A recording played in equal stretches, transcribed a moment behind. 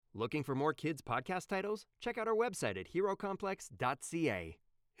Looking for more kids' podcast titles? Check out our website at herocomplex.ca.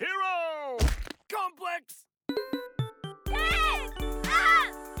 Hero Complex!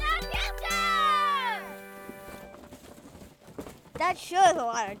 That sure is a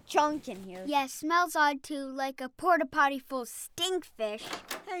lot of junk in here. Yeah, smells odd too, like a porta potty full of stinkfish.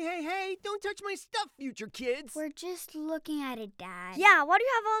 Hey, don't touch my stuff, future kids! We're just looking at it, Dad. Yeah, why do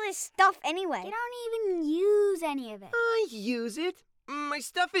you have all this stuff anyway? You don't even use any of it. I use it. My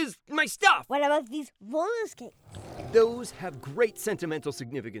stuff is my stuff! What about these roller skates? Those have great sentimental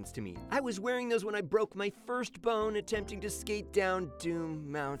significance to me. I was wearing those when I broke my first bone attempting to skate down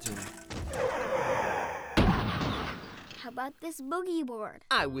Doom Mountain. How about this boogie board?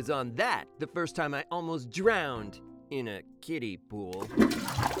 I was on that the first time I almost drowned in a kiddie pool.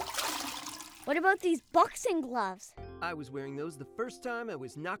 What about these boxing gloves? I was wearing those the first time I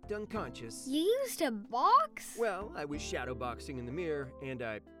was knocked unconscious. You used a box? Well, I was shadowboxing in the mirror, and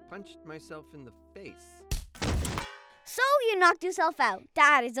I punched myself in the face. So you knocked yourself out.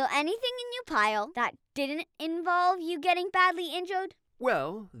 Dad, is there anything in your pile that didn't involve you getting badly injured?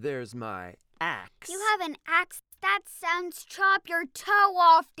 Well, there's my axe. You have an axe? That sounds chop your toe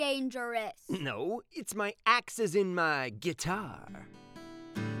off dangerous. No, it's my axe as in my guitar.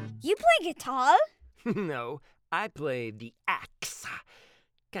 You play guitar? No, I play the axe.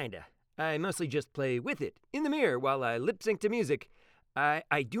 Kinda. I mostly just play with it in the mirror while I lip sync to music. I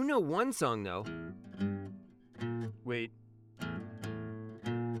do know one song though. Wait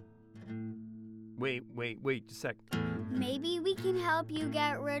a sec. Maybe we can help you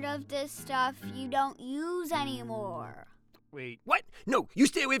get rid of this stuff you don't use anymore. Wait, what? No, you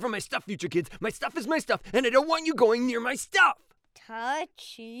stay away from my stuff, future kids. My stuff is my stuff, and I don't want you going near my stuff.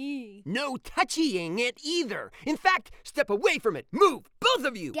 Touchy. No touchying it either. In fact, step away from it. Move, both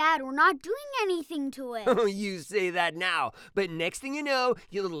of you. Dad, we're not doing anything to it. Oh, you say that now. But next thing you know,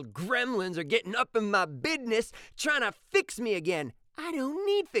 you little gremlins are getting up in my business trying to fix me again. I don't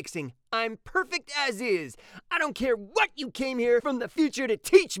need fixing. I'm perfect as is. I don't care what you came here from the future to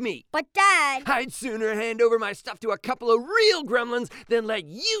teach me. But Dad... I'd sooner hand over my stuff to a couple of real gremlins than let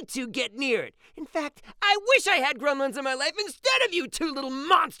you two get near it. In fact, I wish I had gremlins in my life instead of you two little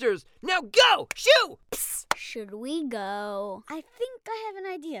monsters. Now go! Shoo! Psst. Should we go? I think I have an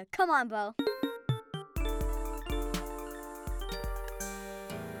idea. Come on, Bo.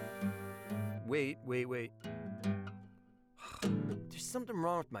 Wait. There's something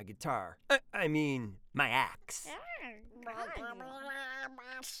wrong with my guitar. I mean, my axe.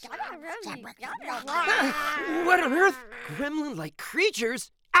 What on earth? Gremlin-like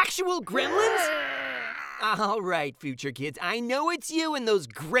creatures? Actual gremlins? All right, future kids. I know it's you and those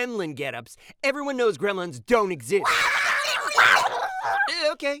gremlin get-ups. Everyone knows gremlins don't exist.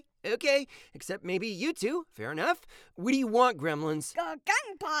 Okay. Except maybe you two. Fair enough. What do you want, gremlins? Junk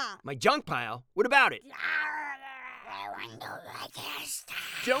pile. My junk pile? What about it?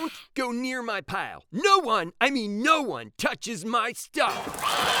 Don't go near my pile. No one touches my stuff.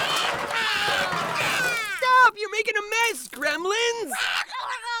 Stop! You're making a mess, gremlins!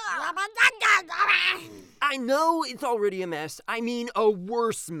 I know it's already a mess. I mean a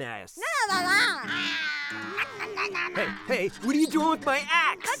worse mess. Hey, what are you doing with my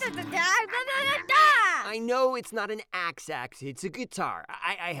axe? I know it's not an axe, it's a guitar.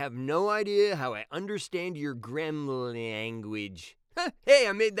 I have no idea how I understand your gremlin language. Hey,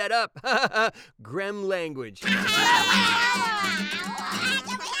 I made that up. Grem language.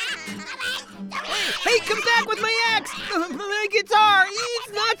 Hey, come back with my axe! My guitar!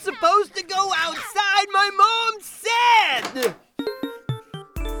 It's not supposed to go outside, my mom said!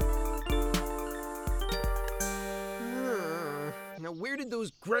 Now, where did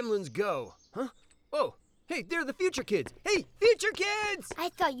those gremlins go? Huh? Oh, hey, they're the future kids. Hey, future kids! I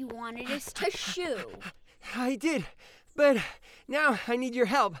thought you wanted us to shoo. I did, but now I need your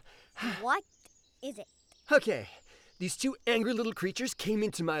help. What is it? Okay, these two angry little creatures came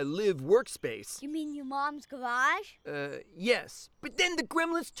into my live workspace. You mean your mom's garage? Yes. But then the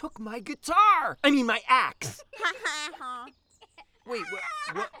gremlins took my guitar! I mean, my axe! Wait,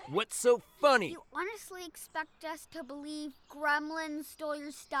 what's so funny? You honestly expect us to believe gremlins stole your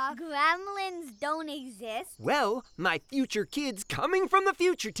stuff? Gremlins don't exist. Well, my future kids coming from the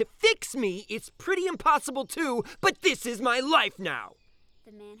future to fix me, it's pretty impossible too, but this is my life now.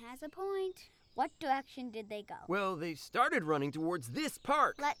 The man has a point. What direction did they go? Well, they started running towards this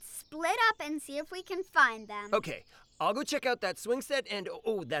park. Let's split up and see if we can find them. Okay, I'll go check out that swing set and,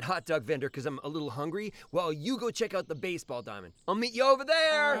 that hot dog vendor because I'm a little hungry, while you go check out the baseball diamond. I'll meet you over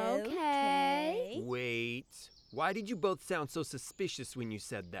there. Okay. Wait. Why did you both sound so suspicious when you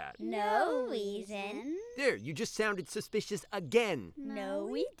said that? No reason. There, you just sounded suspicious again. No,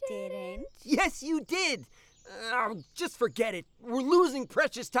 we didn't. Yes, you did! Just forget it. We're losing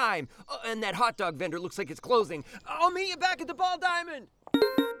precious time. And that hot dog vendor looks like it's closing. I'll meet you back at the Ball Diamond.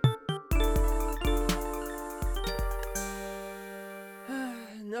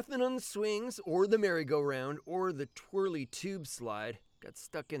 Nothing on the swings, or the merry-go-round, or the twirly tube slide. Got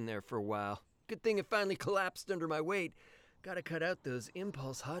stuck in there for a while. Good thing it finally collapsed under my weight. Gotta cut out those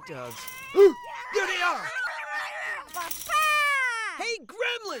impulse hot dogs. There they are! Hey,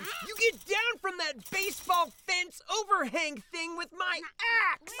 gremlins! You get down from that baseball fence overhang thing with my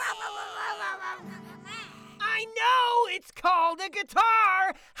axe! I know! It's called a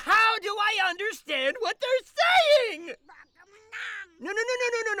guitar! How do I understand what they're saying?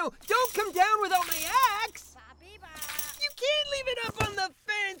 No. Don't come down without my axe! You can't leave it up on the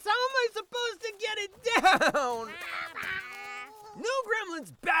fence! How am I supposed to get it down? No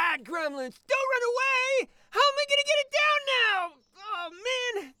gremlins, bad gremlins! Don't run away! How am I gonna get it down now? Oh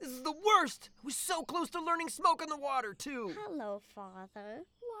man, this is the worst! I was so close to learning smoke on the water, too. Hello, Father.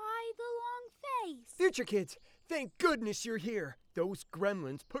 Why the long face? Future kids, thank goodness you're here. Those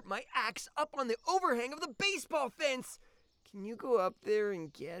gremlins put my axe up on the overhang of the baseball fence. Can you go up there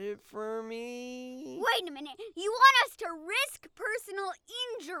and get it for me? Wait a minute. You want us to risk personal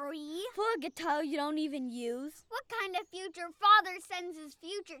injury? For a guitar you don't even use. What kind of future father sends his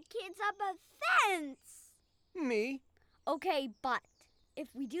future kids up a fence? Me? Okay, but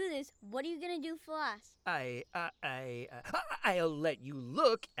if we do this, what are you gonna do for us? I'll let you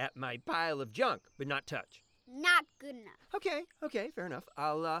look at my pile of junk, but not touch. Not good enough. Okay, fair enough.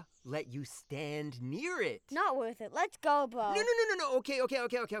 I'll let you stand near it. Not worth it. Let's go, bro. No. Okay.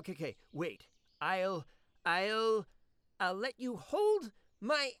 Wait. I'll let you hold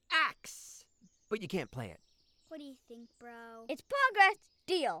my axe, but you can't play it. What do you think, bro? It's progress.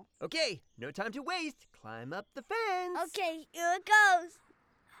 Deal. Okay, no time to waste. Climb up the fence. Okay, here it goes.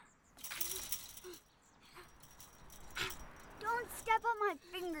 Don't step on my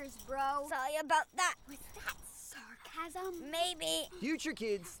fingers, bro. Sorry about that. Was that sarcasm? Maybe. Future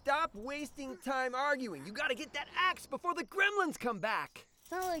kids, stop wasting time arguing. You gotta get that axe before the gremlins come back.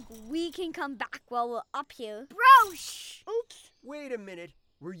 It's not like we can come back while we're up here. Bro, shh! Oops. Wait a minute.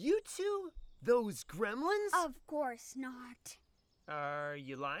 Were you two those gremlins? Of course not. Are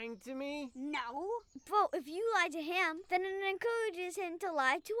you lying to me? No. Bro, if you lie to him, then it encourages him to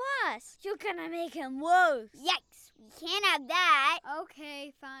lie to us. You're gonna make him worse. Yikes. We can't have that.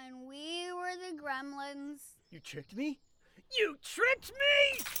 Okay, fine. We were the gremlins. You tricked me? You tricked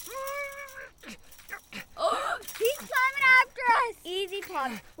me! He's climbing after us. Easy,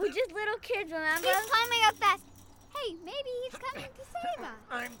 Pop. We're just little kids, remember? He's climbing up fast. Hey, maybe he's coming to save us.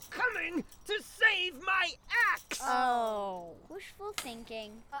 I'm coming to save my axe! Oh. Wishful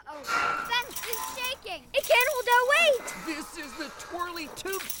thinking. Uh-oh. The fence is shaking. It can't hold our weight. This is the twirly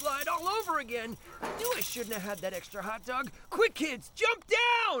tube slide all over again. I knew I shouldn't have had that extra hot dog. Quick, kids, jump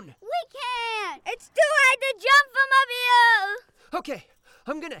down! We can't. It's too hard to jump from up here. Okay,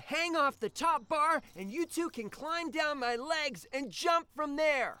 I'm gonna hang off the top bar, and you two can climb down my legs and jump from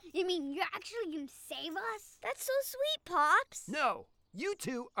there. You mean you're actually going to save us? That's so sweet, Pops. No, you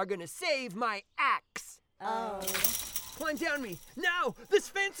two are gonna save my axe. Oh. Climb down me. Now, this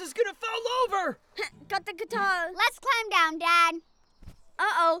fence is gonna fall over. Got the guitar. Let's climb down, Dad.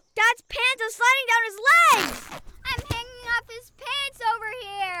 Uh-oh. Dad's pants are sliding down his legs. I'm hanging off his pants over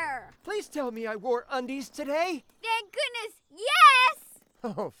here. Please tell me I wore undies today. Thank goodness, yes!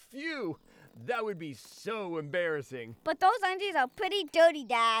 Oh, phew. That would be so embarrassing. But those undies are pretty dirty,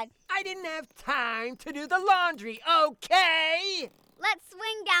 Dad. I didn't have time to do the laundry, okay? Let's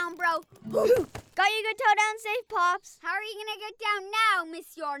swing down, bro. Got your guitar down safe, Pops. How are you going to get down now,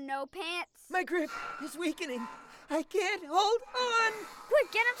 Miss Your No Pants? My grip is weakening. I can't hold on.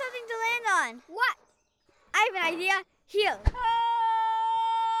 Quick, get him something to land on. What? I have an idea. Here.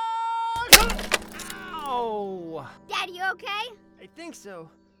 Ow! Dad, you okay? I think so.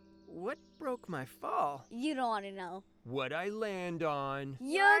 What broke my fall? You don't want to know. What'd I land on?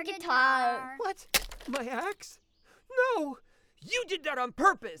 Your guitar. What? My axe? No! You did that on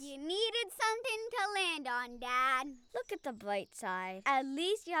purpose! You needed something to land on, Dad. Look at the bright side. At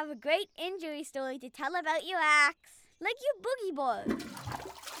least you have a great injury story to tell about your axe. Like your boogie board.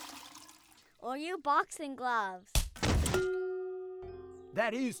 Or your boxing gloves.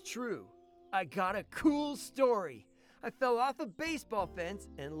 That is true. I got a cool story. I fell off a baseball fence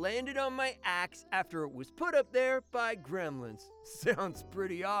and landed on my axe after it was put up there by gremlins. Sounds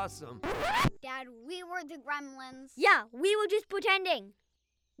pretty awesome. Dad, we were the gremlins. Yeah, we were just pretending.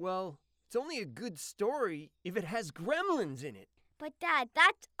 Well, It's only a good story if it has gremlins in it. But Dad,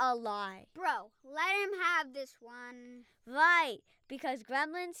 that's a lie. Bro, let him have this one. Right, because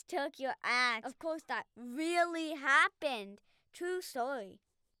gremlins took your axe. Of course, that really happened. True story.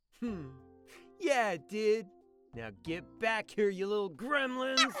 Yeah, it did. Now get back here, you little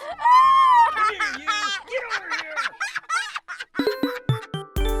gremlins. Come here, you. Get over here.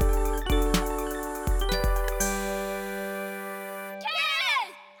 Kids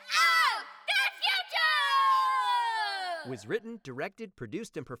of the future! Was written, directed,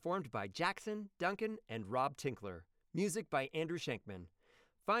 produced, and performed by Jackson, Duncan, and Rob Tinkler. Music by Andrew Schenkman.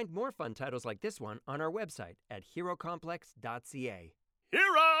 Find more fun titles like this one on our website at herocomplex.ca.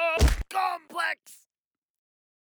 Hero!